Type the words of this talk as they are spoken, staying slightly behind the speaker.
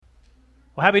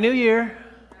Well, Happy New Year.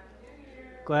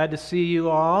 Glad to see you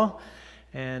all.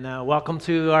 And welcome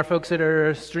to our folks that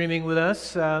are streaming with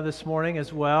us this morning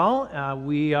as well.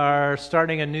 We are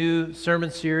starting a new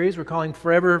sermon series we're calling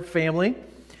Forever Family.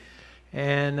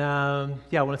 And I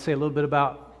want to say a little bit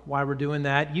about why we're doing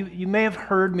that. You may have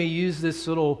heard me use this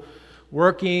little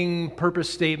working purpose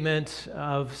statement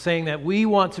of saying that we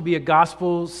want to be a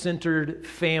gospel-centered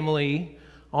family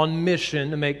on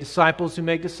mission to make disciples who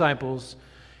make disciples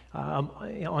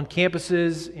on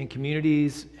campuses, in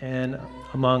communities, and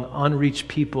among unreached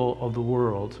people of the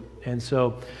world. And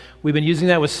so we've been using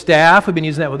that with staff, we've been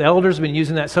using that with elders, we've been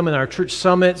using that some in our church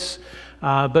summits,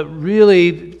 but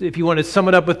really, if you want to sum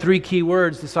it up with three key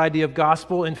words, this idea of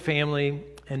gospel and family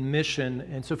and mission.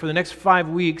 And so for the next 5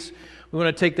 weeks, we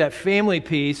want to take that family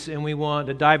piece and we want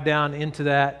to dive down into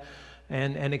that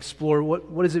and explore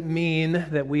what does it mean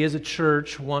that we as a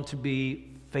church want to be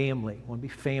family,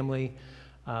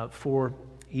 for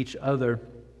each other.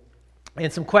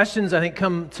 And some questions I think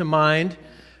come to mind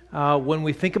when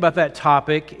we think about that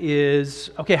topic is,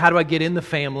 okay, how do I get in the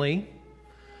family?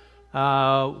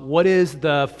 What is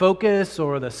the focus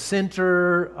or the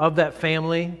center of that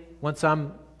family once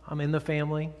I'm in the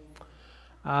family?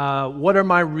 What are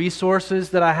my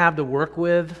resources that I have to work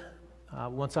with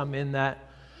once I'm in that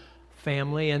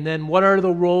family? And then what are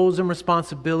the roles and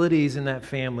responsibilities in that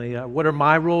family? What are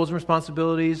my roles and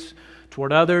responsibilities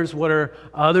toward others? What are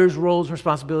others' roles and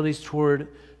responsibilities toward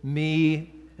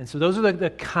me? And so those are the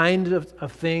kinds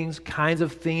of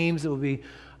themes that we'll be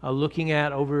looking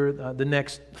at over the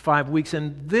next 5 weeks.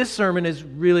 And this sermon is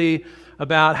really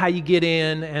about how you get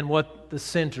in and what the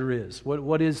center is.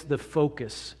 What is the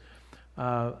focus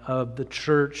of the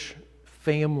church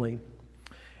family?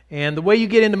 And the way you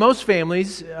get into most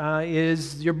families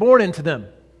is you're born into them,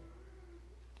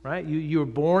 right? You're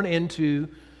born into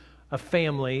a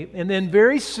family, and then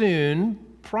very soon,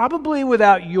 probably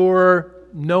without your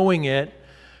knowing it,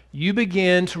 you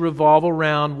begin to revolve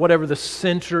around whatever the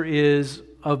center is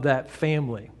of that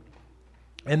family.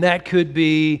 And that could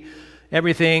be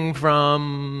everything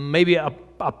from maybe a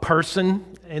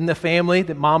person in the family,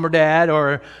 that mom or dad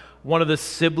or one of the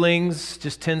siblings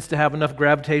just tends to have enough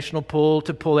gravitational pull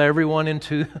to pull everyone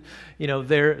into,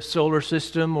 their solar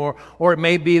system, or it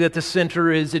may be that the center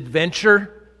is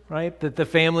adventure, right? That the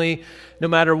family, no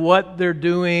matter what they're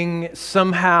doing,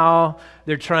 somehow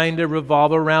they're trying to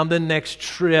revolve around the next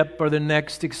trip or the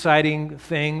next exciting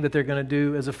thing that they're going to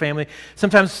do as a family.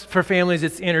 Sometimes for families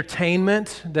it's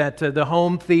entertainment, that the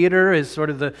home theater is sort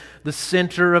of the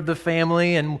center of the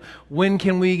family, and when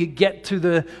can we get to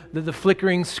the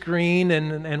flickering screen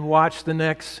and watch the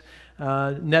next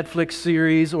Netflix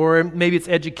series? Or maybe it's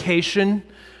education,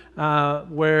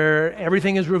 where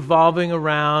everything is revolving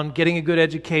around getting a good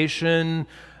education,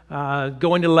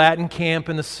 going to Latin camp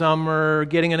in the summer,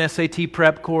 getting an SAT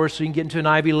prep course so you can get into an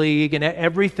Ivy League, and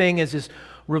everything is just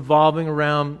revolving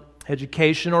around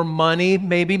education. Or money,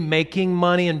 maybe making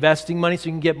money, investing money so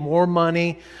you can get more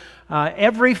money.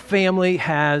 Every family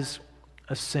has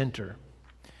a center.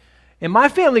 In my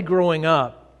family growing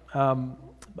up,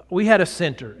 we had a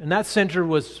center, and that center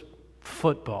was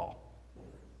football.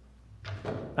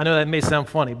 I know that may sound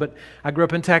funny, but I grew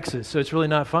up in Texas, so it's really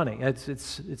not funny.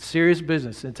 It's serious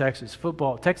business in Texas.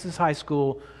 Football, Texas high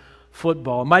school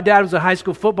football. My dad was a high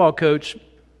school football coach,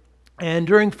 and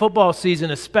during football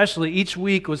season especially, each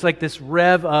week was like this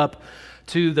rev up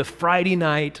to the Friday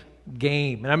night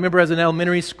game. And I remember as an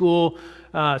elementary school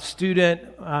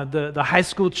student, the high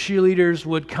school cheerleaders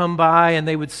would come by and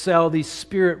they would sell these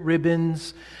spirit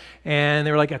ribbons, and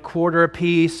they were like $0.25 a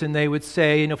piece, and they would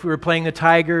say, if we were playing the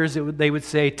Tigers, they would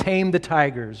say, "Tame the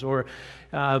Tigers," or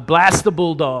 "Blast the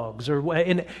Bulldogs,"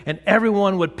 and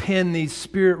everyone would pin these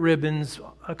spirit ribbons,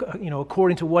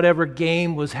 according to whatever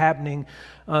game was happening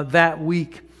that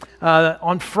week.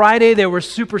 On Friday, there were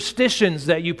superstitions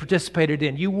that you participated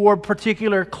in. You wore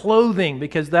particular clothing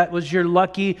because that was your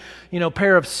lucky,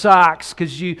 pair of socks,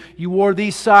 because you wore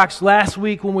these socks last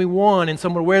week when we won, and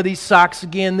someone would wear these socks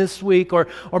again this week, or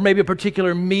maybe a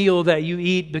particular meal that you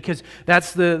eat because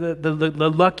that's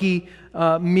the lucky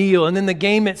meal. And then the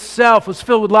game itself was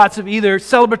filled with lots of either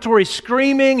celebratory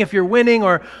screaming if you're winning,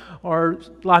 or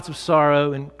lots of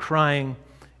sorrow and crying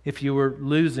if you were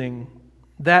losing.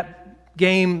 That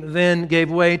game then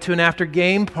gave way to an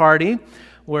after-game party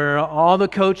where all the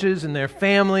coaches and their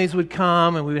families would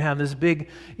come, and we would have this big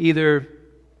either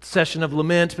session of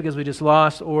lament because we just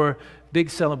lost, or big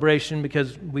celebration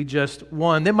because we just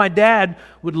won. Then my dad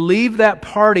would leave that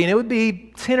party, and it would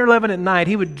be 10 or 11 at night.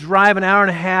 He would drive an hour and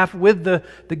a half with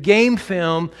the game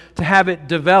film to have it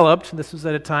developed. This was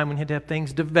at a time when you had to have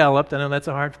things developed. I know that's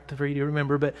hard for you to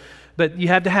remember, but you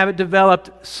had to have it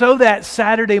developed so that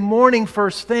Saturday morning,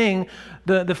 first thing,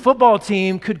 the football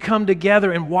team could come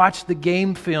together and watch the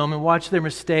game film and watch their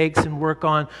mistakes and work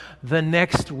on the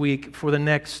next week for the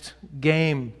next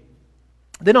game.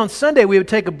 Then on Sunday, we would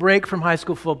take a break from high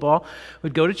school football.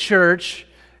 We'd go to church,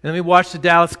 and then we'd watch the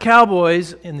Dallas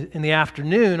Cowboys in the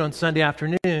afternoon, on Sunday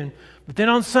afternoon. But then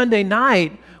on Sunday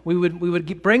night, we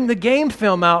would bring the game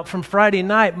film out from Friday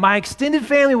night. My extended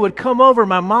family would come over.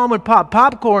 My mom would pop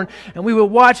popcorn, and we would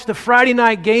watch the Friday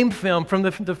night game film from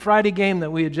the Friday game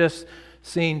that we had just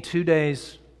seen 2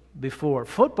 days before.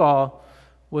 Football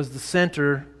was the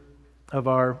center of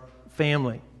our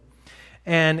family,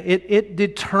 and it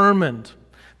determined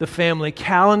the family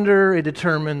calendar. It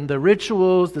determined the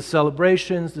rituals, the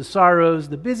celebrations, the sorrows,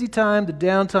 the busy time, the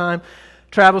downtime,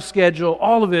 travel schedule.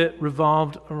 All of it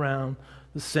revolved around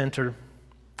the center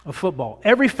of football.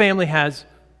 Every family has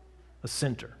a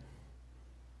center.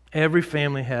 Every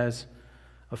family has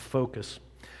a focus.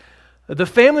 The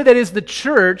family that is the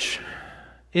church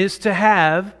is to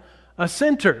have a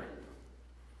center.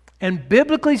 And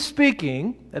biblically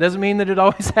speaking, that doesn't mean that it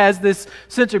always has this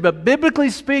center, but biblically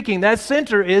speaking, that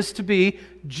center is to be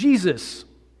Jesus.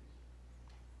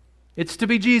 It's to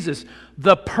be Jesus.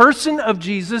 The person of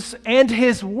Jesus and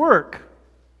His work.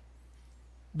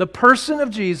 The person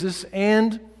of Jesus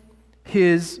and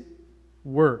His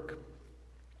work.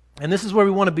 And this is where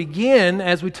we want to begin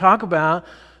as we talk about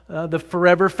the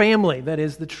forever family, that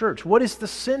is the church. What is the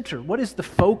center? What is the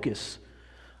focus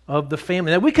of the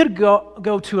family? Now, we could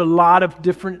go to a lot of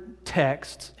different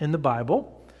texts in the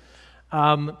Bible.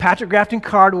 Patrick Grafton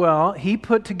Cardwell, he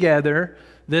put together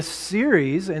this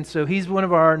series, and so he's one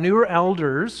of our newer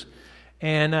elders,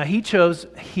 and he chose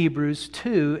Hebrews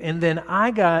 2, and then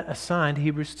I got assigned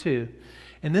Hebrews 2.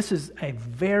 And this is a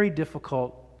very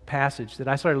difficult passage that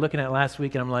I started looking at last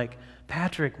week, and I'm like,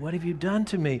 Patrick, what have you done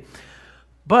to me?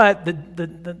 But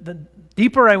the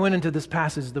deeper I went into this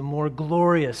passage, the more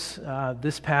glorious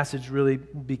this passage really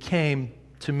became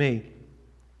to me.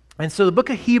 And so the book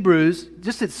of Hebrews,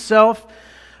 just itself,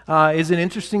 is an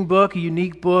interesting book, a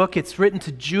unique book. It's written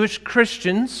to Jewish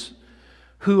Christians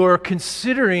who are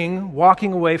considering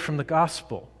walking away from the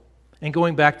gospel and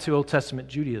going back to Old Testament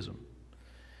Judaism.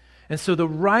 And so the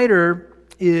writer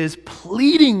is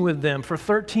pleading with them for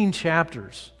 13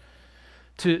 chapters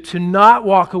to not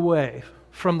walk away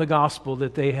from the gospel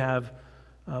that they have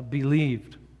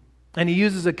believed. And he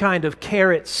uses a kind of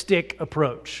carrot-stick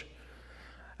approach.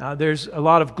 There's a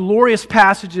lot of glorious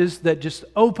passages that just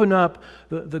open up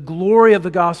the glory of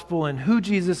the gospel and who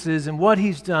Jesus is and what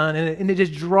He's done, and it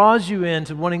just draws you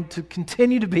into wanting to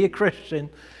continue to be a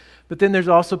Christian. But then there's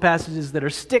also passages that are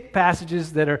stick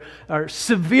passages that are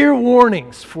severe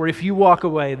warnings for if you walk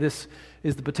away, this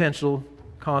is the potential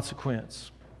consequence.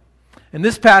 And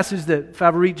this passage that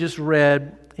Favorit just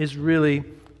read is really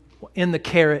in the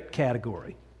carrot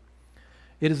category.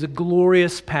 It is a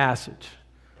glorious passage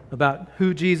about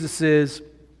who Jesus is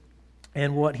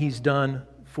and what He's done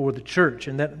for the church,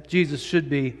 and that Jesus should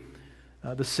be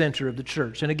the center of the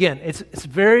church. And again, it's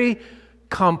very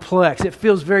complex. It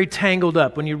feels very tangled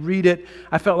up. When you read it,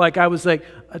 I felt like I was like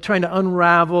trying to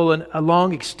unravel a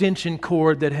long extension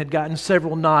cord that had gotten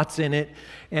several knots in it,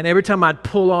 and every time I'd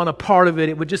pull on a part of it,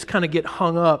 it would just kind of get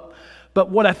hung up. But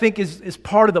what I think is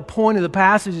part of the point of the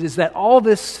passage is that all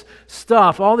this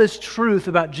stuff, all this truth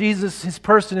about Jesus, His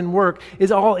person and work,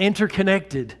 is all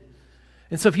interconnected.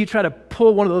 And so if you try to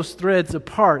pull one of those threads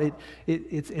apart,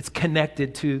 it's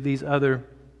connected to these other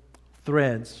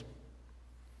threads.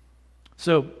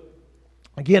 So,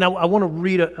 again, I want to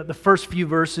read the first few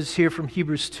verses here from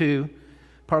Hebrews 2,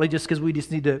 partly just because we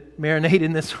just need to marinate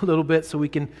in this a little bit so we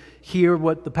can hear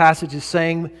what the passage is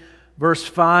saying. Verse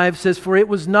 5 says, "For it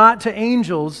was not to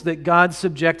angels that God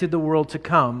subjected the world to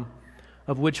come,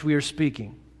 of which we are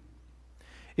speaking.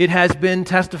 It has been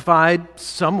testified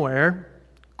somewhere,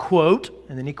 quote,"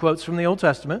 and then he quotes from the Old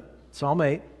Testament, Psalm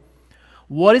 8,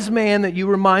 "What is man that you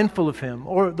were mindful of him,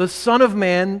 or the son of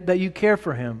man that you care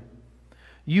for him?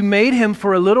 You made him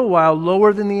for a little while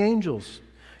lower than the angels.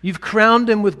 You've crowned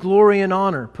him with glory and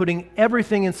honor, putting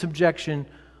everything in subjection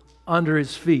under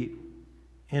his feet."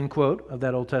 End quote of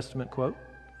that Old Testament quote.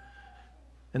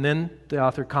 And then the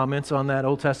author comments on that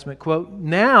Old Testament quote.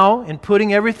 "Now, in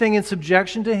putting everything in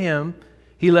subjection to him,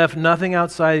 he left nothing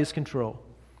outside his control.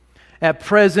 At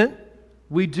present,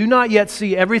 we do not yet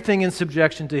see everything in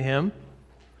subjection to him,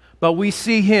 but we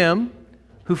see him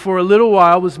who for a little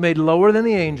while was made lower than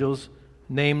the angels,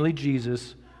 namely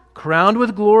Jesus, crowned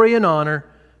with glory and honor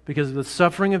because of the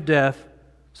suffering of death,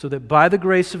 so that by the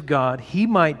grace of God he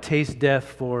might taste death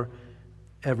for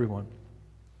everyone.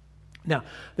 Now,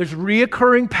 there's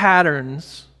reoccurring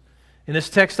patterns in this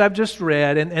text I've just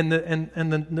read and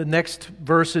the next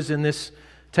verses in this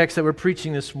text that we're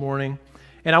preaching this morning.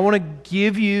 And I want to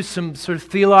give you some sort of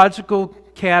theological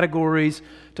categories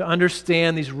to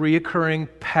understand these reoccurring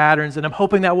patterns. And I'm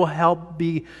hoping that will help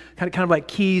be kind of like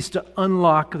keys to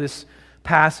unlock this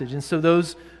passage. And so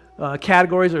those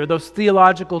categories or those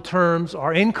theological terms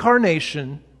are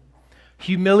incarnation,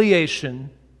 humiliation,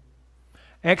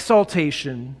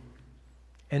 exaltation,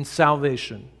 and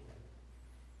salvation.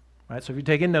 Right, so if you're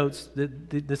taking notes,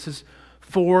 this is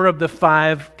 4 of the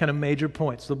 5 kind of major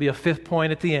points. There'll be a 5th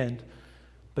point at the end.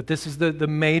 But this is the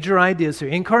major ideas here.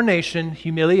 Incarnation,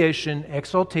 humiliation,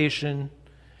 exaltation,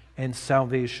 and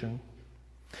salvation.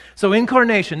 So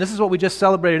incarnation, this is what we just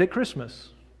celebrated at Christmas.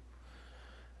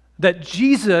 That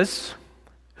Jesus,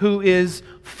 who is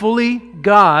fully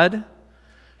God,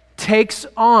 takes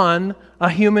on a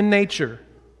human nature.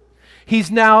 He's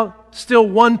now still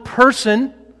one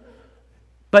person,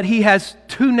 but he has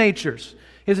 2 natures.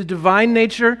 He has a divine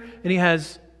nature and he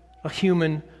has a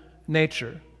human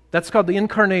nature. That's called the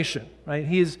incarnation, right?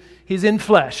 He's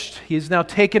infleshed. He has now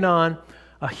taken on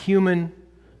a human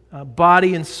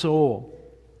body and soul.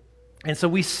 And so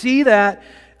we see that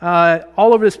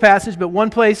all over this passage, but one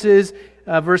place is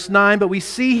verse 9, but we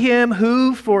see him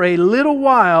who for a little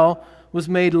while was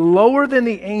made lower than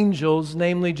the angels,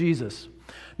 namely Jesus.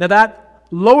 Now that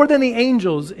lower than the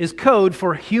angels is code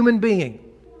for human being.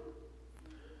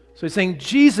 So he's saying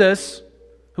Jesus,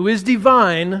 who is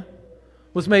divine,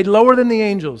 was made lower than the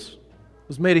angels,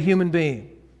 was made a human being.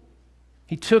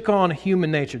 He took on human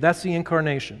nature. That's the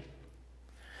incarnation.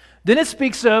 Then it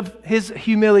speaks of his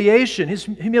humiliation. His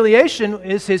humiliation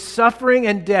is his suffering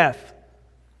and death.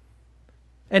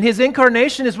 And his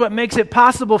incarnation is what makes it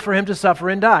possible for him to suffer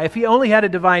and die. If he only had a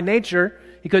divine nature,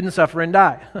 he couldn't suffer and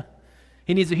die.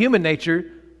 He needs a human nature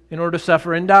in order to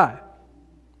suffer and die.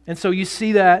 And so you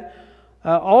see that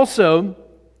also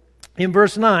in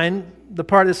verse 9, the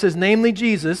part that says, namely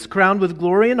Jesus, crowned with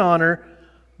glory and honor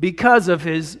because of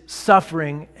his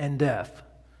suffering and death.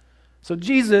 So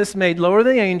Jesus, made lower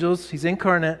than the angels, he's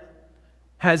incarnate,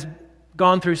 has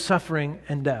gone through suffering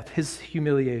and death, his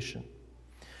humiliation.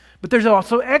 But there's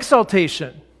also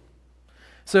exaltation.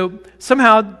 So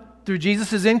somehow, through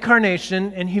Jesus'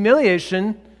 incarnation and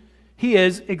humiliation, he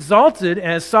is exalted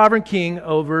as sovereign king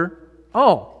over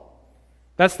all.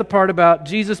 That's the part about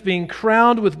Jesus being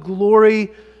crowned with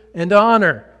glory and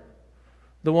honor.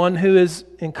 The one who is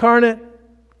incarnate,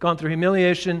 gone through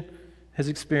humiliation, has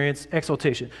experienced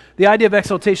exaltation. The idea of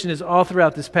exaltation is all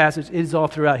throughout this passage. It is all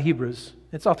throughout Hebrews.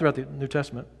 It's all throughout the New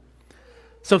Testament.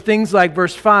 So things like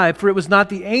verse 5, for it was not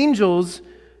the angels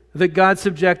that God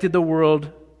subjected the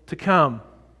world to come.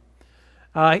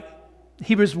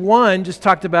 Hebrews 1 just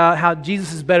talked about how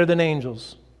Jesus is better than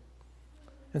angels.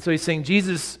 And so he's saying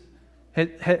Jesus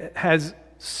has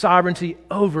sovereignty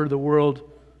over the world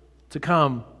to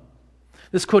come.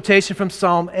 This quotation from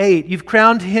Psalm 8, you've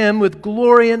crowned him with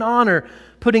glory and honor,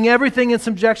 putting everything in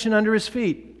subjection under his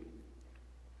feet.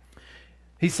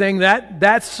 He's saying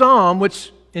that psalm,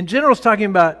 which in general is talking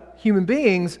about human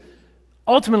beings,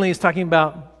 ultimately is talking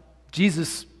about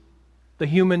Jesus, the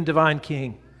human divine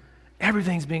king.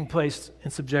 Everything's being placed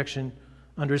in subjection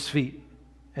under his feet.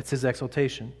 That's his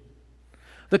exaltation.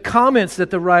 The comments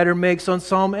that the writer makes on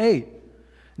Psalm 8.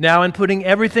 Now, in putting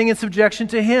everything in subjection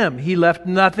to him, he left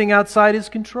nothing outside his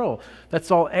control.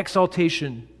 That's all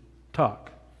exaltation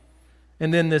talk.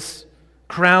 And then this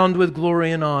crowned with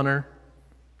glory and honor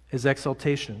is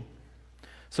exaltation.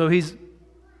 So he's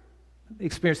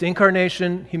experienced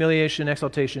incarnation, humiliation,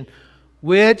 exaltation,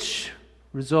 which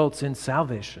results in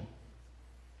salvation.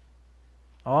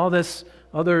 All this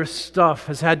other stuff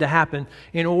has had to happen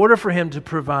in order for him to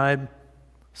provide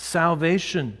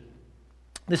salvation.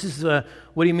 This is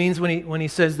what he means when he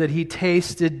says that he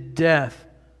tasted death,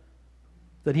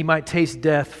 that he might taste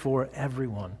death for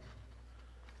everyone.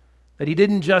 That he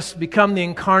didn't just become the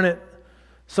incarnate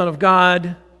Son of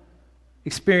God,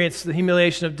 experience the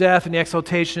humiliation of death and the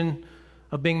exaltation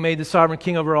of being made the sovereign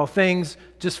king over all things,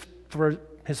 just for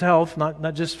his health,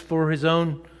 not just for his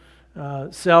own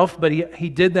self, but he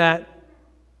did that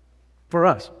for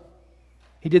us.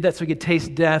 He did that so he could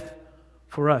taste death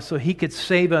for us, so he could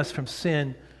save us from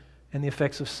sin and the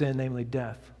effects of sin, namely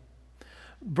death.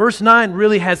 Verse 9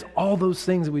 really has all those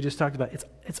things that we just talked about.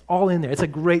 It's all in there. It's a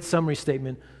great summary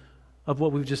statement of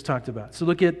what we've just talked about. So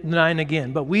look at 9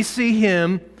 again. But we see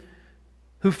him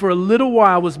who for a little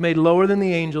while was made lower than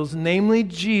the angels, namely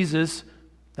Jesus,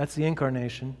 that's the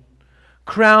incarnation,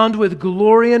 crowned with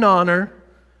glory and honor,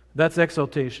 that's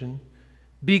exaltation,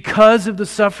 because of the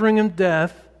suffering and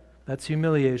death, that's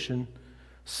humiliation,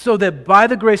 so that by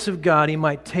the grace of God he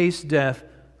might taste death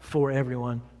for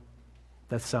everyone.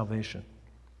 That's salvation.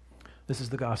 This is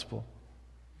the gospel.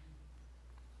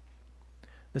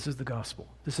 This is the gospel.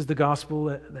 This is the gospel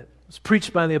that was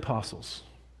preached by the apostles.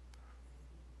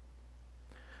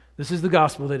 This is the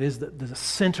gospel that is the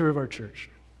center of our church.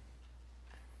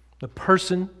 The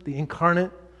person, the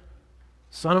incarnate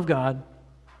Son of God,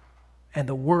 and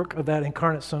the work of that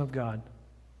incarnate Son of God.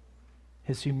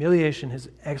 His humiliation, his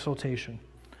exaltation,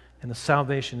 and the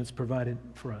salvation that's provided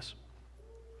for us.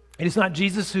 It is not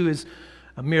Jesus who is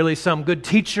merely some good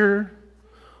teacher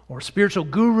or spiritual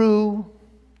guru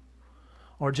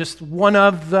or just one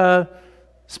of the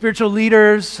spiritual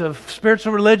leaders of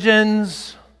spiritual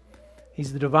religions.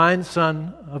 He's the divine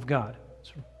Son of God.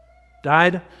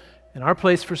 Died in our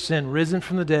place for sin, risen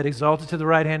from the dead, exalted to the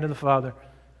right hand of the Father,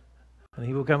 and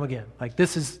he will come again. Like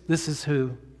this is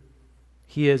who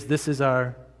he is. This is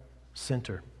our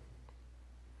center.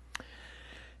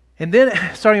 And then,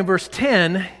 starting in verse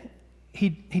 10, he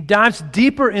dives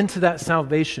deeper into that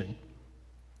salvation.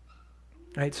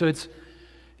 Right? So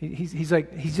he's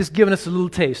just giving us a little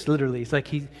taste, literally. It's like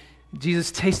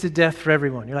Jesus tasted death for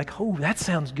everyone. You're like, oh, that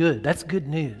sounds good. That's good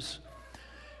news.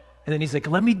 And then he's like,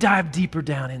 let me dive deeper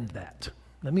down into that.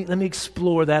 Let me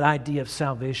explore that idea of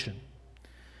salvation.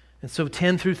 And so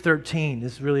 10 through 13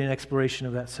 is really an exploration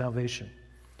of that salvation.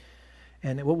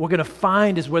 And what we're going to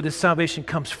find is where this salvation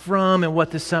comes from and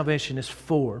what this salvation is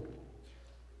for.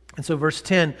 And so verse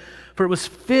 10, for it was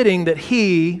fitting that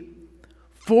he,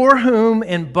 for whom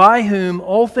and by whom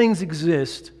all things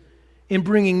exist, in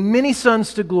bringing many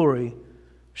sons to glory,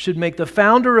 should make the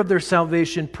founder of their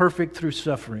salvation perfect through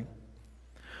suffering.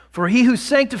 For he who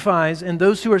sanctifies and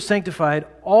those who are sanctified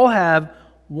all have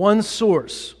one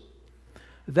source.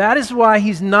 That is why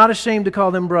he's not ashamed to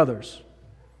call them brothers,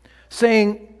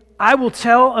 saying, I will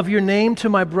tell of your name to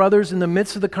my brothers in the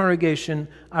midst of the congregation.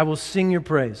 I will sing your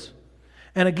praise.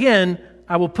 And again,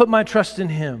 I will put my trust in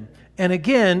him. And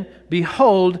again,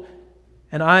 behold,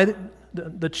 and I,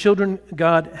 the children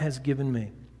God has given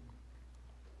me.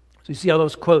 So you see all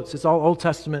those quotes. It's all Old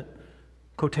Testament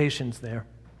quotations there.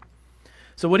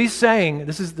 So what he's saying,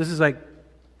 this is like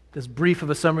this brief of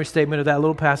a summary statement of that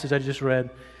little passage I just read,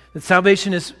 that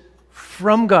salvation is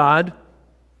from God,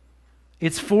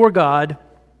 it's for God,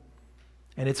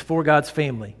 and it's for God's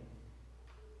family.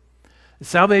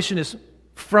 Salvation is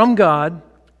from God,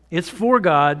 it's for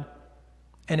God,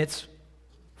 and it's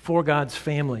for God's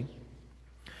family.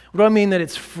 What do I mean that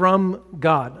it's from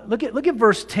God? Look at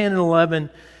verse 10 and 11.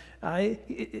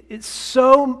 It's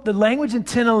so, the language in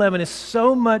 10 and 11 is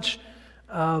so much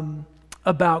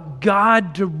about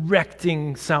God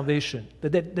directing salvation.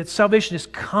 That salvation is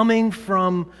coming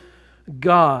from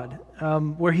God,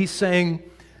 where he's saying,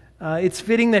 it's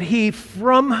fitting that he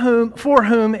for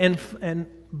whom and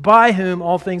by whom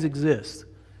all things exist.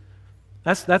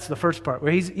 That's the first part,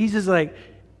 where he's just like,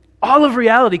 all of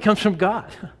reality comes from God.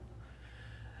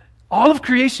 All of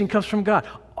creation comes from God.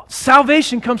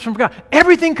 Salvation comes from God.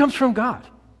 Everything comes from God.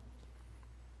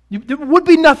 There would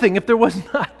be nothing if there was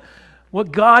not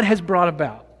what God has brought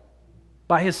about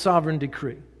by his sovereign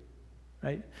decree.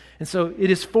 Right? And so it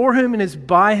is for whom and is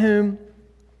by whom.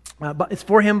 It's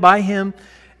for him, by him.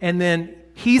 And then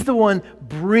he's the one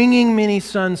bringing many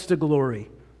sons to glory.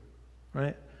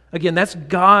 Right? Again, that's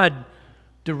God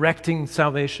directing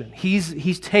salvation.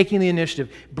 He's taking the initiative,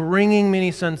 bringing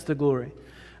many sons to glory.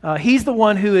 He's the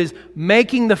one who is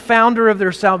making the founder of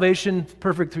their salvation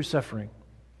perfect through suffering.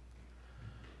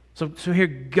 So here,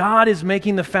 God is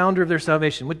making the founder of their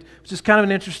salvation, which is kind of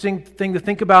an interesting thing to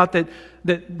think about,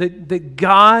 that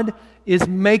God is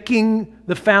making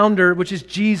the founder, which is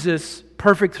Jesus,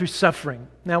 perfect through suffering.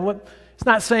 Now, it's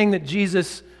not saying that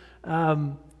Jesus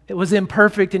it was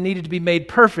imperfect and needed to be made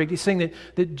perfect. He's saying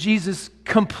that Jesus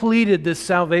completed this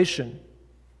salvation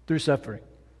through suffering,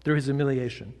 through his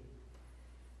humiliation.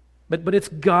 But it's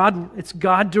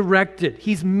God directed.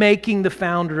 He's making the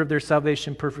founder of their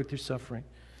salvation perfect through suffering.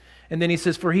 And then he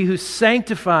says, for he who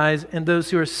sanctifies and those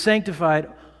who are sanctified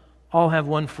all have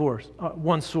one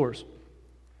source.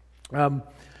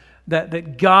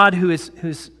 That God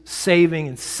who's saving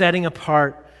and setting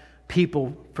apart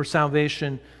people for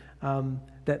salvation,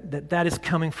 that is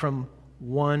coming from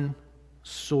one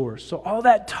source. So all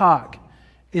that talk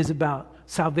is about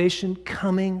salvation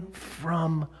coming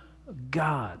from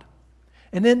God.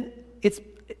 And then if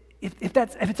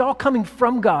it's all coming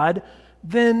from God,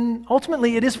 then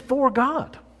ultimately it is for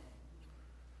God.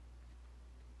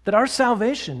 That our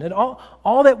salvation, that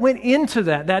all that went into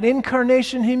that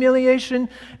incarnation, humiliation,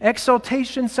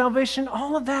 exaltation, salvation,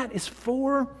 all of that is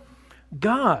for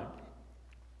God.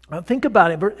 Now think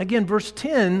about it. Again, verse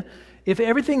 10, if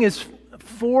everything is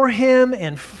for Him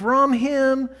and from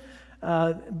Him,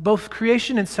 both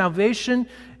creation and salvation,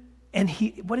 and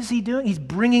what is He doing? He's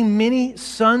bringing many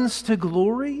sons to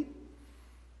glory.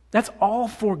 That's all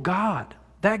for God.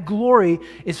 That glory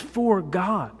is for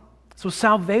God. So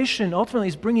salvation ultimately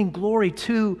is bringing glory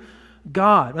to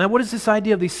God. Now, what is this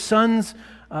idea of these sons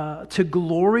to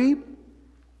glory?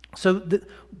 So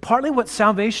partly what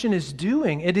salvation is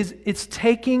doing, it's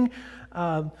taking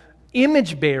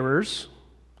image bearers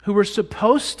who were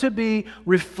supposed to be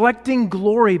reflecting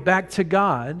glory back to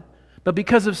God, but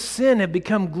because of sin have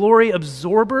become glory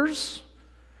absorbers.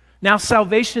 Now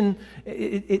salvation,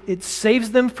 it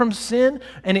saves them from sin,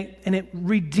 and it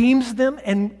redeems them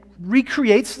and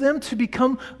recreates them to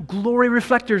become glory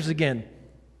reflectors again.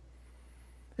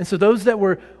 And so those that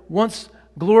were once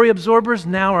glory absorbers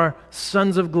now are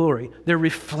sons of glory. They're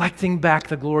reflecting back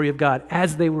the glory of God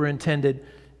as they were intended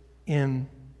in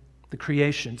the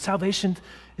creation. Salvation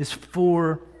is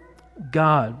for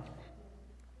God.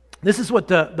 This is what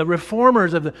the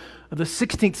reformers of the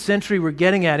 16th century were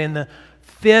getting at in the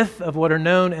fifth of what are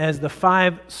known as the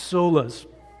five solas.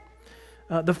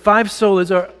 The five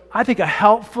solas are, I think, a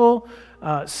helpful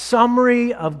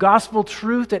summary of gospel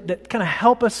truth that kind of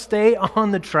help us stay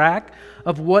on the track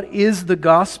of what is the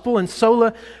gospel. And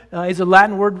sola is a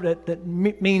Latin word that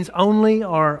means only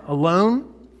or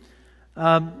alone.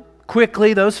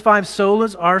 Quickly, those five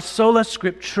solas are sola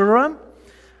scriptura.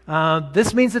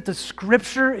 This means that the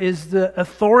Scripture is the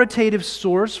authoritative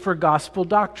source for gospel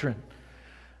doctrine.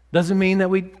 Doesn't mean that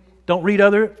we don't read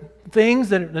other things,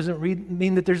 that it doesn't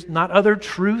mean that there's not other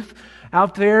truth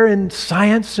out there in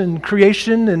science and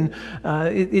creation,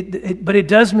 but it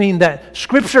does mean that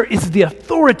Scripture is the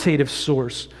authoritative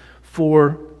source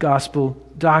for gospel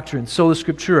doctrine. Sola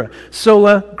scriptura.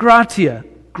 Sola gratia,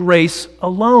 grace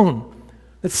alone.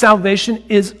 That salvation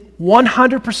is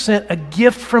 100% a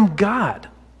gift from God.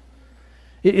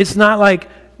 It's not like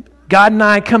God and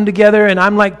I come together and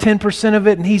I'm like 10% of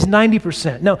it and He's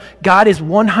 90%. No, God is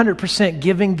 100%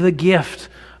 giving the gift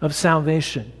of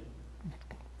salvation.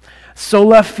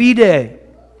 Sola fide,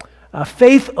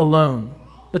 faith alone.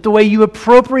 But the way you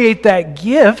appropriate that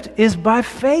gift is by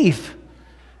faith.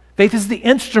 Faith is the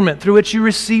instrument through which you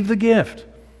receive the gift.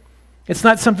 It's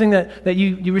not something that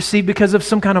you receive because of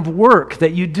some kind of work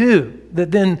that you do,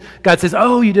 that then God says,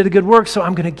 oh, you did a good work, so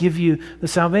I'm going to give you the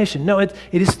salvation. No, it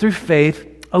is through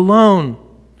faith alone.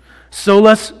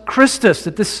 Solus Christus,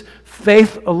 that this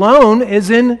faith alone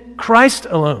is in Christ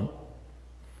alone.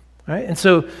 All right? And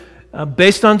so,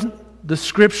 based on the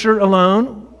Scripture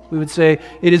alone, we would say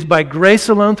it is by grace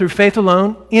alone, through faith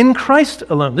alone, in Christ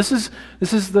alone. This is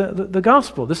the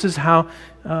gospel. This is how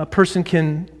a person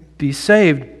can be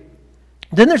saved.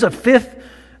 Then there's a fifth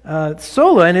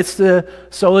sola, and it's the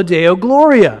sola Deo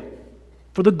Gloria,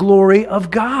 for the glory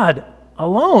of God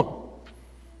alone.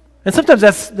 And sometimes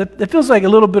that feels like a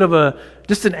little bit of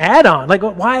just an add-on. Like,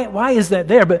 why is that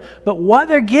there? But what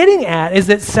they're getting at is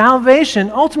that salvation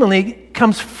ultimately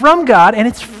comes from God, and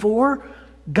it's for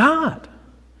God.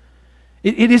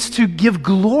 It is to give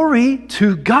glory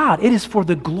to God. It is for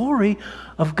the glory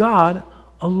of God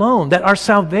alone. That our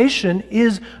salvation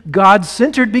is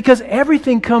God-centered because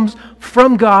everything comes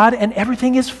from God and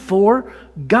everything is for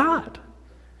God.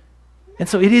 And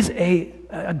so it is a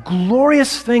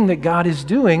glorious thing that God is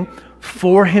doing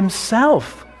for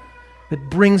Himself that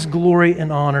brings glory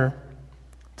and honor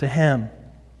to Him.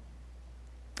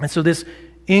 And so this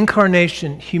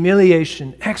incarnation,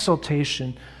 humiliation,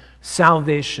 exaltation,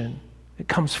 salvation, it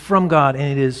comes from God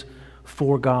and it is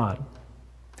for God.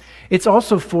 It's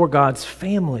also for God's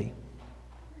family.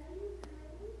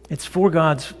 It's for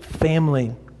God's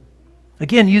family.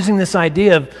 Again, using this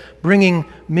idea of bringing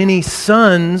many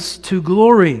sons to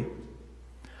glory.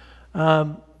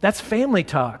 That's family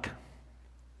talk.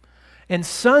 And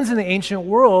sons in the ancient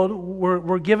world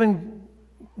were given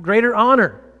greater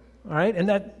honor. All right?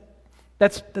 And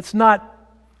that's not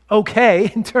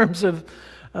okay in terms of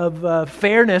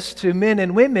fairness to men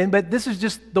and women, but this is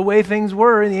just the way things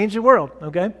were in the ancient world,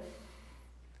 okay?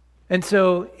 And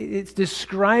so it's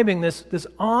describing this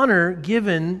honor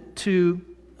given to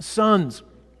sons,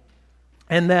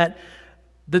 and that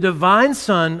the divine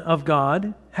Son of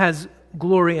God has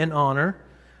glory and honor,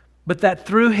 but that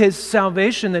through His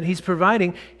salvation that He's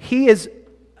providing, He is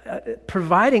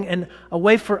providing a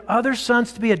way for other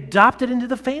sons to be adopted into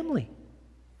the family.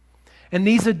 And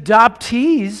these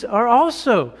adoptees are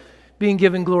also being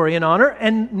given glory and honor,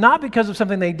 and not because of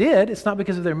something they did. It's not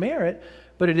because of their merit,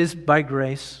 but it is by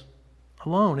grace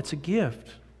alone. It's a gift.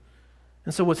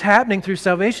 And so what's happening through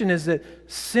salvation is that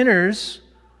sinners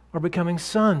are becoming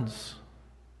sons.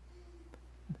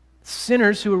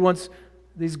 Sinners who were once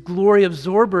these glory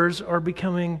absorbers are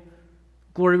becoming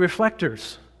glory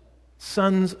reflectors,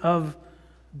 sons of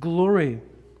glory.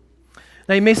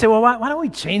 Now you may say, well, why don't we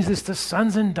change this to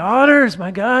sons and daughters?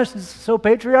 My gosh, this is so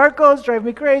patriarchal, it's driving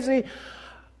me crazy.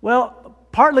 Well,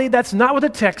 partly that's not what the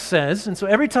text says, and so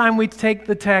every time we take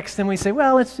the text and we say,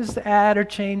 well, let's just add or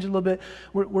change a little bit,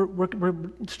 we're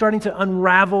starting to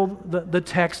unravel the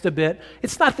text a bit.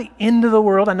 It's not the end of the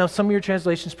world. I know some of your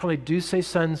translations probably do say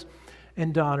sons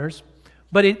and daughters,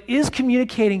 but it is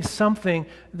communicating something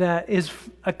that is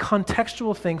a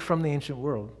contextual thing from the ancient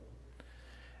world.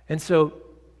 And so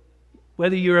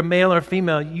whether you're a male or a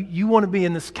female, you want to be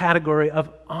in this category of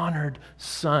honored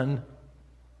son,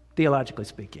 theologically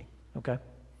speaking, okay?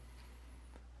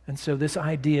 And so this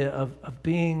idea of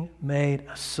being made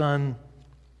a son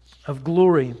of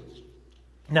glory.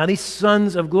 Now these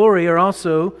sons of glory are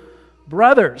also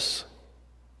brothers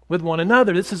with one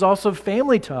another. This is also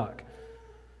family talk.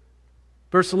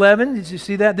 Verse 11, did you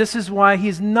see that? This is why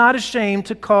he's not ashamed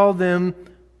to call them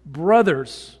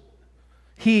brothers.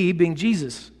 He, being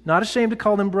Jesus, not ashamed to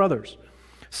call them brothers,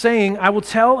 saying, I will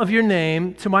tell of your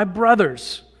name to my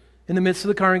brothers. In the midst of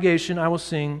the congregation, I will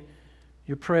sing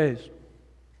your praise.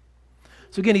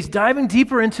 So again, he's diving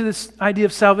deeper into this idea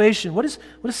of salvation. What is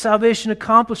salvation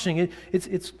accomplishing?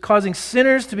 It's causing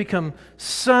sinners to become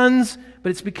sons, but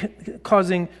it's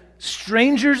causing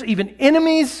strangers, even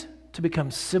enemies, to become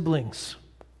siblings.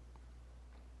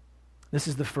 This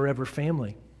is the forever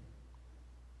family.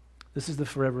 This is the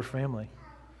forever family.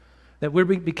 That we're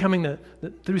becoming,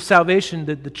 through salvation,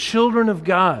 the children of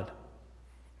God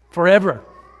forever.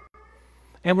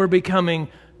 And we're becoming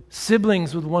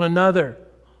siblings with one another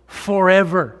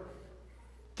forever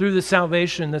through the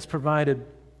salvation that's provided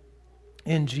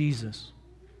in Jesus.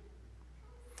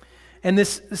 And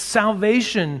this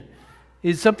salvation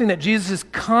is something that Jesus is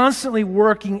constantly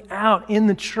working out in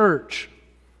the church,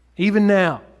 even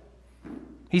now.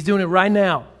 He's doing it right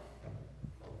now.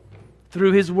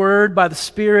 Through His Word, by the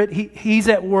Spirit, He's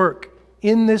at work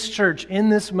in this church, in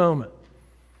this moment.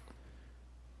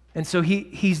 And so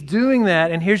He's doing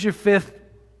that, and here's your fifth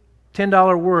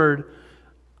 $10 word,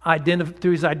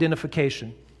 through His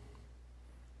identification.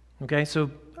 Okay, so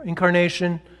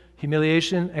incarnation,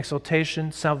 humiliation,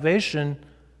 exaltation, salvation,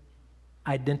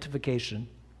 identification.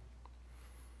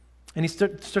 And he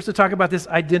starts to talk about this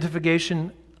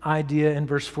identification idea in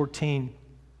verse 14.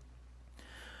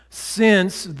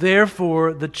 Since,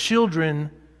 therefore, the children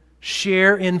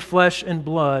share in flesh and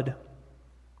blood,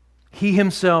 He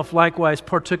Himself likewise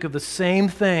partook of the same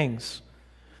things,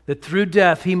 that through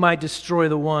death He might destroy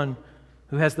the one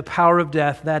who has the power of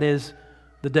death, that is,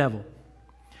 the devil,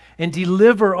 and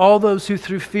deliver all those who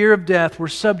through fear of death were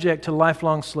subject to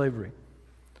lifelong slavery.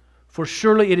 For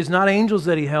surely it is not angels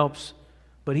that He helps,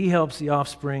 but He helps the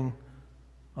offspring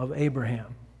of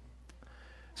Abraham.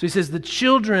 So he says the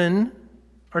children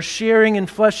are sharing in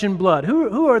flesh and blood.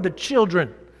 Who are the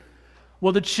children?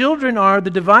 Well, the children are the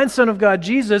divine Son of God,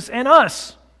 Jesus, and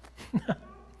us.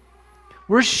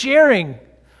 We're sharing.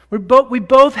 We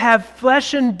both have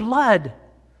flesh and blood.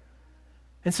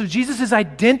 And so Jesus is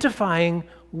identifying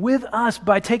with us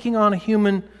by taking on a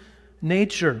human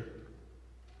nature.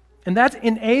 And that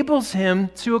enables Him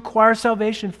to acquire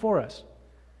salvation for us.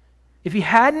 If He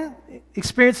hadn't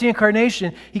experienced the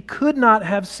incarnation, He could not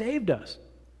have saved us.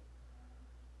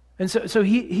 And so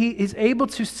he is able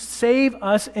to save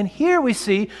us. And here we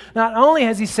see, not only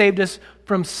has He saved us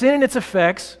from sin and its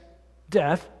effects,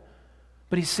 death,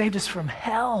 but He saved us from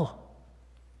hell.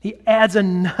 He adds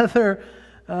another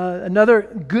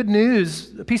good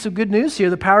news, a piece of good news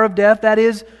here. The power of death, that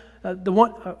is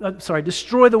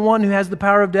destroy the one who has the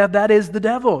power of death, that is the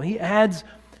devil. He adds,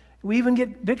 we even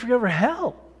get victory over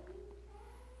hell.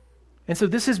 And so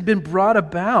this has been brought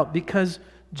about because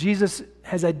Jesus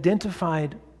has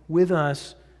identified with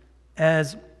us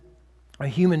as a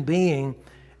human being,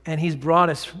 and He's brought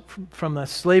us from a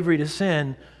slavery to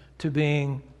sin to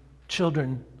being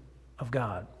children of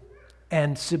God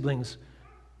and siblings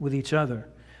with each other.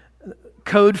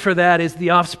 Code for that is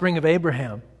the offspring of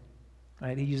Abraham.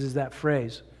 Right? He uses that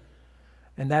phrase.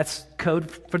 And that's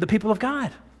code for the people of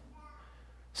God.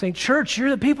 Saying, church, you're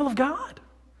the people of God.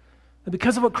 And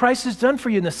because of what Christ has done for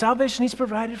you and the salvation He's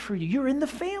provided for you, you're in the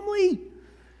family.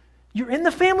 You're in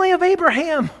the family of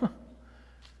Abraham.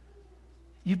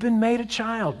 You've been made a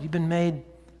child. You've been made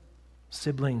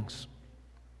siblings.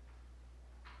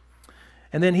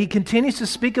 And then he continues to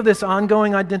speak of this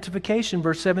ongoing identification,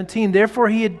 verse 17. Therefore,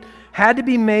 he had to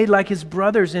be made like his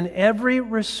brothers in every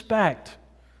respect,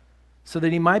 so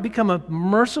that he might become a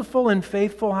merciful and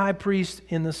faithful high priest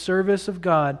in the service of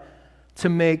God to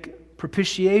make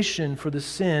propitiation for the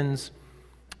sins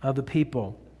of the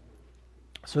people.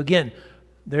 So again,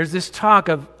 there's this talk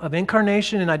of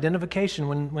incarnation and identification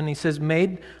when he says,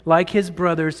 made like his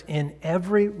brothers in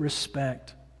every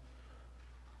respect.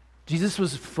 Jesus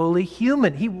was fully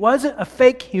human. He wasn't a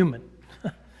fake human.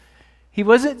 He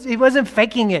wasn't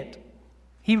faking it.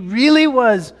 He really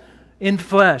was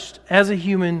enfleshed as a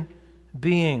human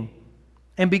being.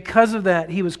 And because of that,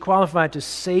 he was qualified to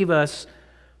save us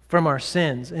from our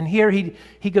sins. And here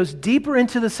he goes deeper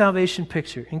into the salvation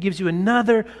picture and gives you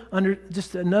another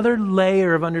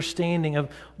layer of understanding of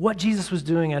what Jesus was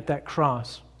doing at that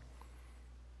cross.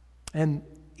 And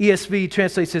ESV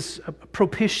translates this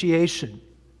propitiation.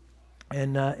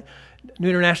 And New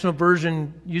International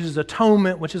Version uses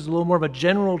atonement, which is a little more of a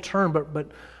general term,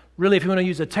 but really if you want to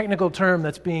use a technical term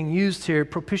that's being used here,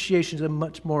 propitiation is a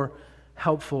much more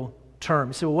helpful term.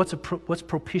 You say, well, what's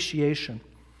propitiation?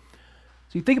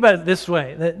 So you think about it this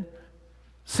way, that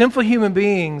sinful human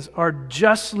beings are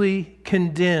justly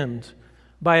condemned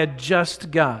by a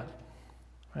just God,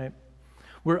 right?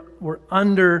 We're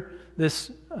under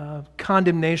this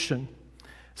condemnation.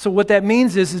 So what that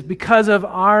means is because of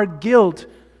our guilt,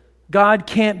 God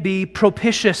can't be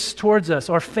propitious towards us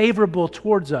or favorable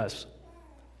towards us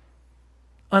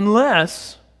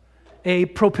unless a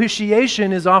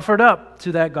propitiation is offered up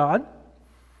to that God,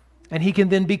 and he can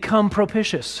then become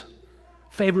propitious,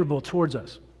 favorable towards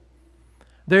us.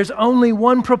 There's only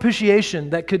one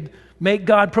propitiation that could make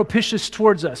God propitious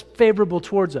towards us, favorable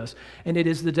towards us, and it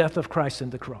is the death of Christ on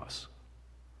the cross.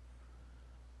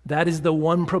 That is the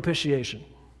one propitiation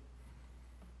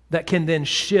that can then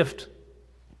shift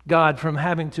God from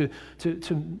having to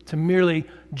merely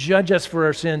judge us for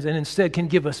our sins and instead can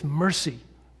give us mercy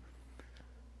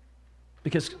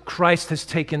because Christ has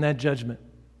taken that judgment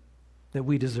that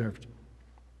we deserved.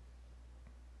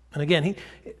 And again,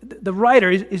 the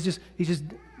writer is just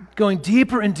going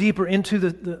deeper and deeper into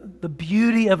the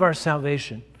beauty of our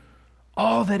salvation,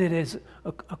 all that it has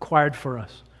acquired for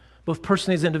us, both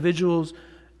personally as individuals,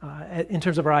 in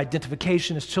terms of our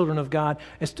identification as children of God,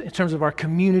 in terms of our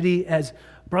community as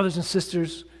brothers and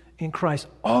sisters in Christ.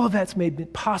 All of that's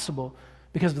made possible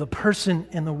because of the person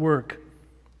and the work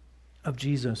of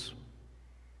Jesus.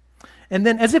 And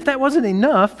then, as if that wasn't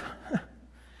enough,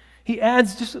 he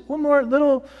adds just one more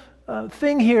little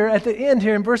thing here at the end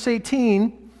here in verse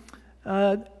 18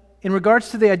 in regards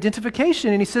to the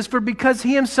identification. And he says, for because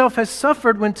he himself has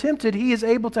suffered when tempted, he is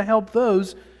able to help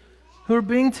those who are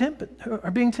being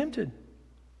tempted.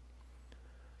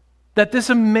 That this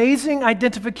amazing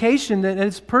identification that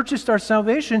has purchased our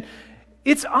salvation,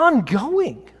 it's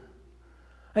ongoing.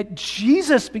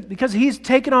 Jesus, because he's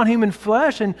taken on human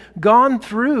flesh and gone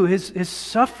through his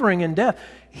suffering and death,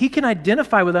 he can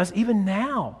identify with us even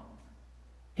now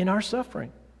in our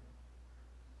suffering.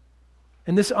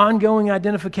 And this ongoing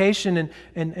identification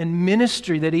and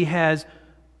ministry that he has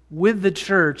with the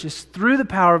church is through the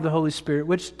power of the Holy Spirit,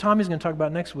 which Tommy's going to talk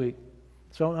about next week.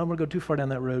 So I'm going to go too far down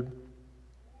that road.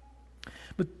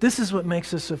 But this is what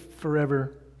makes us a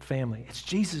forever family. It's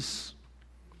Jesus.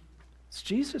 It's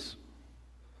Jesus.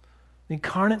 The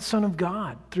incarnate Son of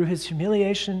God, through his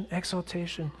humiliation,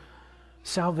 exaltation,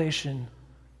 salvation,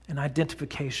 and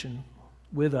identification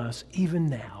with us, even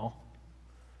now.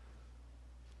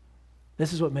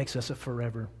 This is what makes us a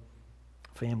forever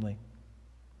family.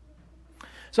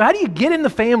 So how do you get in the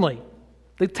family?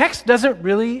 The text doesn't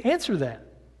really answer that.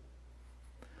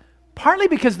 Partly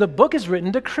because the book is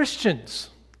written to Christians.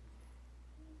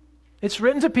 It's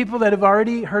written to people that have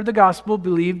already heard the gospel,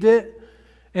 believed it,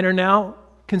 and are now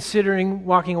considering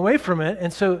walking away from it.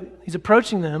 And so he's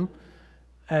approaching them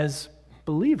as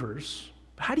believers.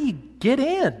 How do you get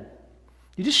in?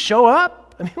 You just show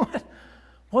up? I mean,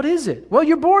 what is it? Well,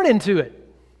 you're born into it.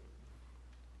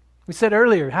 We said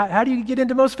earlier, how do you get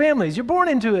into most families? You're born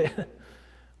into it.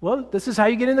 Well, this is how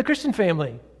you get in the Christian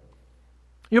family.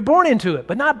 You're born into it,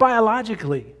 but not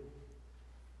biologically.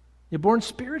 You're born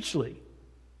spiritually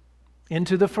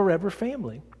into the forever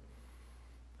family.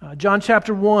 John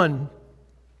chapter 1,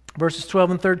 verses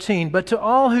 12 and 13. But to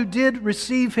all who did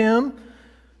receive him,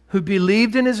 who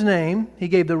believed in his name, he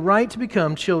gave the right to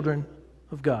become children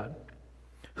of God,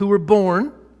 who were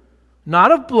born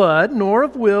not of blood, nor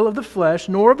of will of the flesh,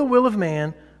 nor of the will of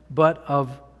man, but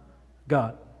of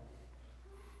God.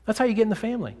 That's how you get in the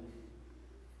family.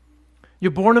 You're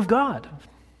born of God.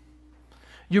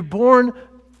 You're born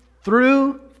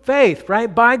through faith,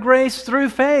 right? By grace through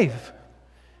faith.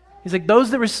 He's like,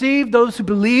 those that received, those who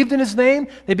believed in his name,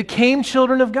 they became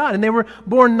children of God. And they were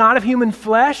born not of human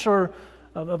flesh or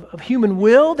of human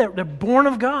will. They're born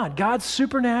of God. God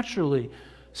supernaturally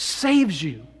saves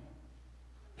you.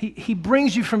 He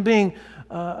brings you from being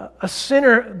a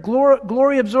sinner,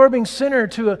 glory-absorbing sinner,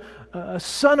 to a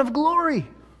son of glory.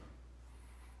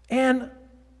 And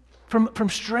from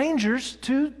strangers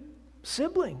to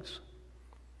siblings.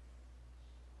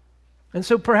 And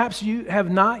so perhaps you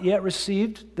have not yet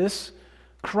received this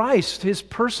Christ, his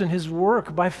person, his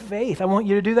work by faith. I want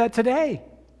you to do that today.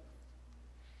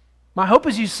 My hope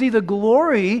is you see the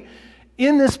glory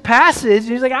in this passage,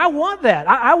 and he's like, I want that.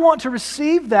 I want to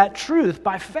receive that truth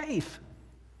by faith.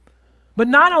 But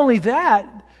not only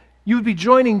that, you would be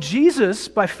joining Jesus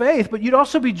by faith, but you'd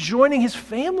also be joining his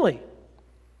family.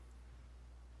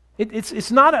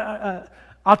 It's not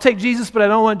I'll take Jesus, but I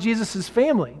don't want Jesus'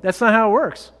 family. That's not how it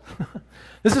works.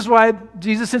 This is why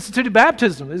Jesus instituted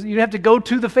baptism. You have to go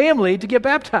to the family to get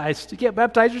baptized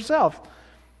yourself.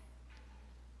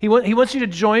 He wants you to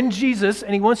join Jesus,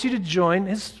 and he wants you to join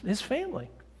his family.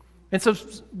 And so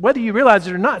whether you realize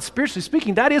it or not, spiritually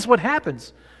speaking, that is what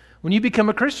happens when you become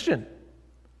a Christian.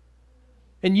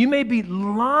 And you may be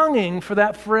longing for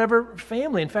that forever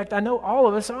family. In fact, I know all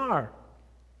of us are.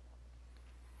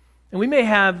 And we may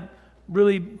have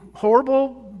really horrible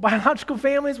biological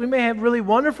families. We may have really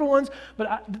wonderful ones,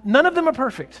 but none of them are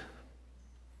perfect.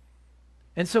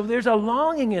 And so there's a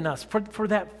longing in us for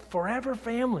that forever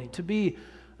family, to be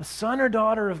a son or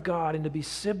daughter of God and to be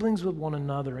siblings with one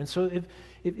another. And so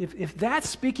if that's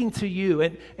speaking to you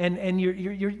and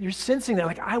you're sensing that,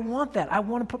 like, I want that. I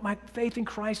want to put my faith in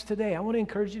Christ today. I want to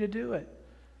encourage you to do it.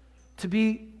 To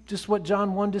be just what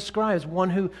John 1 describes, one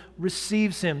who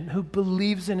receives him, who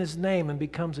believes in his name and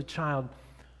becomes a child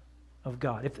of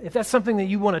God. If that's something that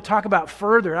you want to talk about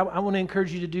further, I want to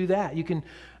encourage you to do that. You can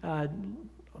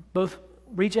both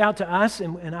reach out to us,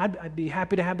 and I'd be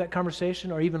happy to have that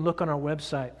conversation, or even look on our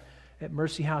website at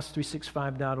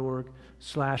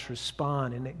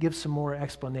mercyhouse365.org/respond, and it gives some more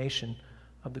explanation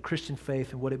of the Christian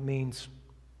faith and what it means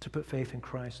to put faith in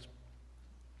Christ.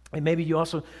 And maybe you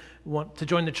also want to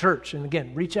join the church. And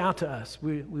again, reach out to us.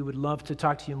 We would love to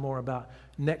talk to you more about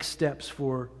next steps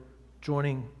for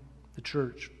joining the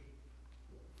church.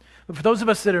 But for those of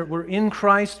us that we're in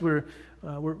Christ, we're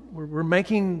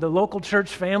making the local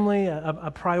church family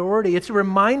a priority. It's a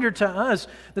reminder to us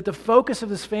that the focus of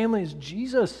this family is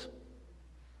Jesus.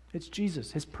 It's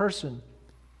Jesus, his person,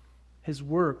 his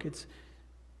work. It's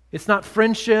not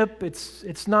friendship.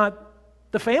 It's not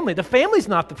the family. The family's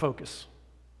not the focus.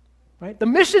 Right? The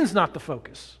mission's not the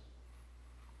focus.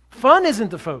 Fun isn't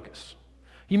the focus.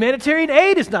 Humanitarian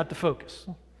aid is not the focus.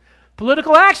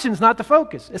 Political action is not the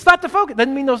focus. It's not the focus.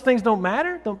 Doesn't mean those things don't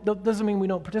matter. Doesn't mean we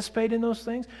don't participate in those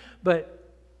things.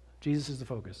 But Jesus is the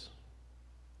focus.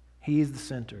 He is the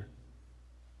center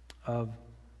of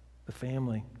the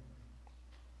family.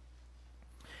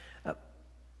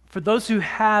 For those who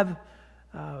have,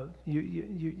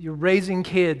 you're raising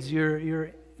kids, you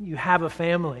have a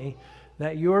family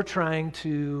that you're trying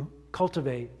to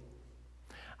cultivate,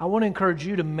 I want to encourage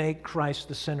you to make Christ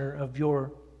the center of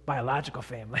your biological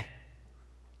family.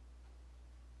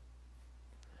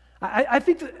 I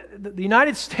think that the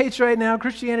United States right now,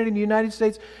 Christianity in the United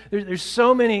States, there's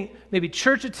so many maybe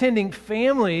church-attending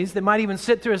families that might even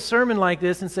sit through a sermon like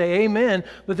this and say amen,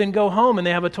 but then go home and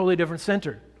they have a totally different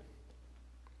center.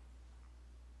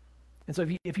 And so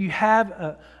if you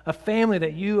have a family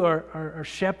that you are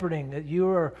shepherding, that you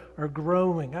are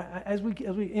growing, as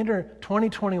we enter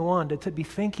 2021, to be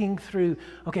thinking through,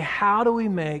 okay, how do we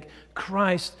make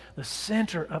Christ the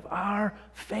center of our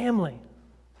family?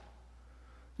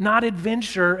 Not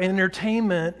adventure and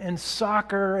entertainment and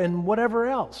soccer and whatever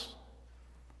else,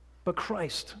 but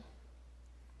Christ.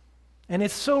 And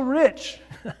it's so rich.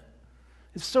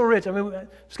 It's so rich. I mean, we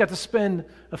just got to spend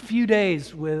a few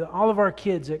days with all of our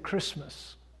kids at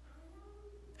Christmas.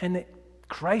 And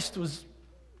Christ was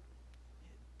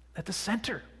at the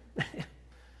center. And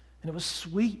it was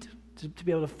sweet to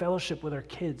be able to fellowship with our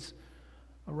kids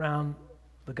around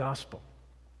the gospel.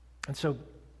 And so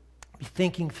be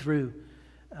thinking through,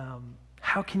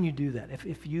 how can you do that?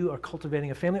 If you are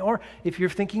cultivating a family, or if you're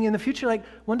thinking in the future, like,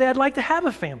 one day I'd like to have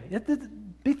a family.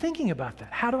 Be thinking about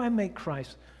that. How do I make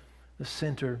Christ the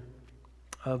center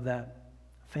of that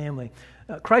family?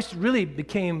 Christ really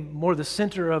became more the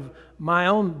center of my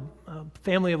own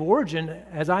family of origin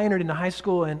as I entered into high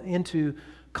school and into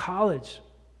college.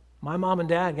 My mom and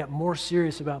dad got more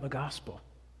serious about the gospel.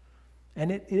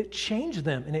 And it changed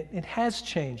them, and it has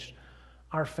changed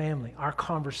our family, our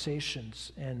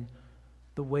conversations, and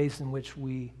the ways in which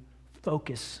we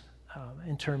focus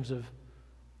in terms of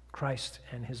Christ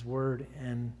and his word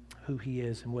and who he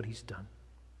is and what he's done.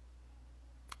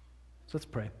 So let's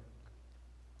pray.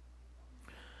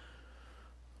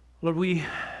 Lord, we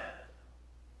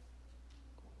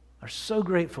are so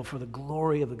grateful for the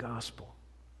glory of the gospel,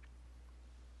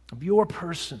 of your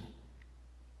person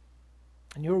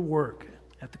and your work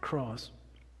at the cross,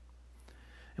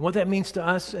 and what that means to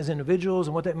us as individuals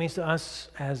and what that means to us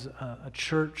as a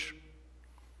church.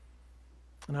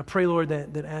 And I pray, Lord,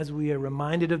 that as we are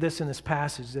reminded of this in this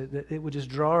passage, that it would just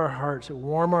draw our hearts, it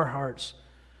warm our hearts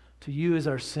to you as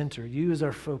our center, you as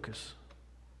our focus.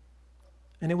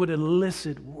 And it would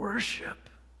elicit worship.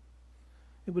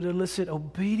 It would elicit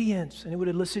obedience, and it would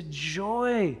elicit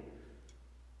joy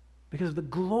because of the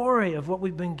glory of what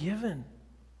we've been given.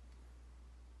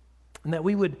 And that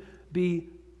we would be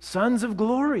sons of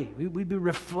glory. We'd be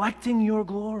reflecting your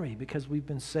glory because we've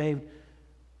been saved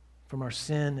from our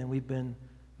sin and we've been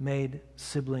made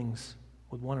siblings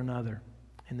with one another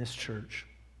in this church.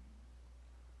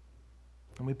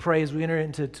 And we pray as we enter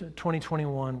into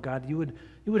 2021, God, you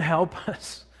would help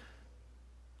us.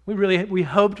 We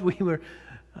hoped we were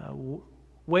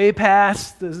way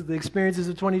past the experiences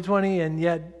of 2020, and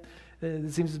yet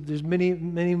it seems there's many,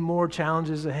 many more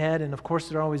challenges ahead, and of course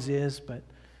there always is, but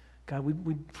God,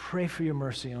 we pray for your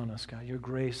mercy on us, God, your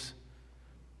grace,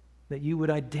 that you would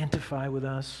identify with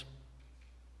us,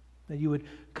 that you would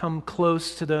come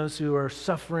close to those who are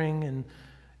suffering and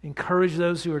encourage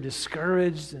those who are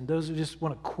discouraged and those who just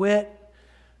want to quit,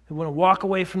 who want to walk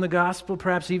away from the gospel,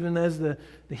 perhaps even as the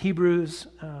Hebrews,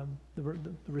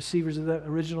 the receivers of that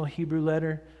original Hebrew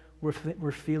letter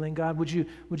were feeling. God, would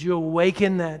you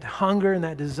awaken that hunger and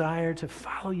that desire to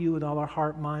follow you with all our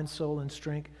heart, mind, soul, and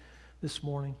strength this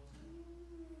morning?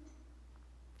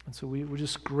 And so we're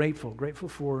just grateful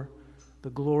for the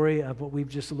glory of what we've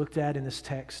just looked at in this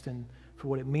text and for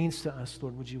what it means to us.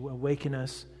 Lord, would you awaken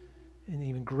us in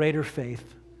even greater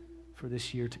faith for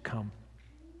this year to come?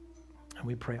 And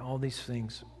we pray all these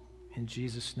things in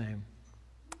Jesus' name.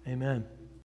 Amen.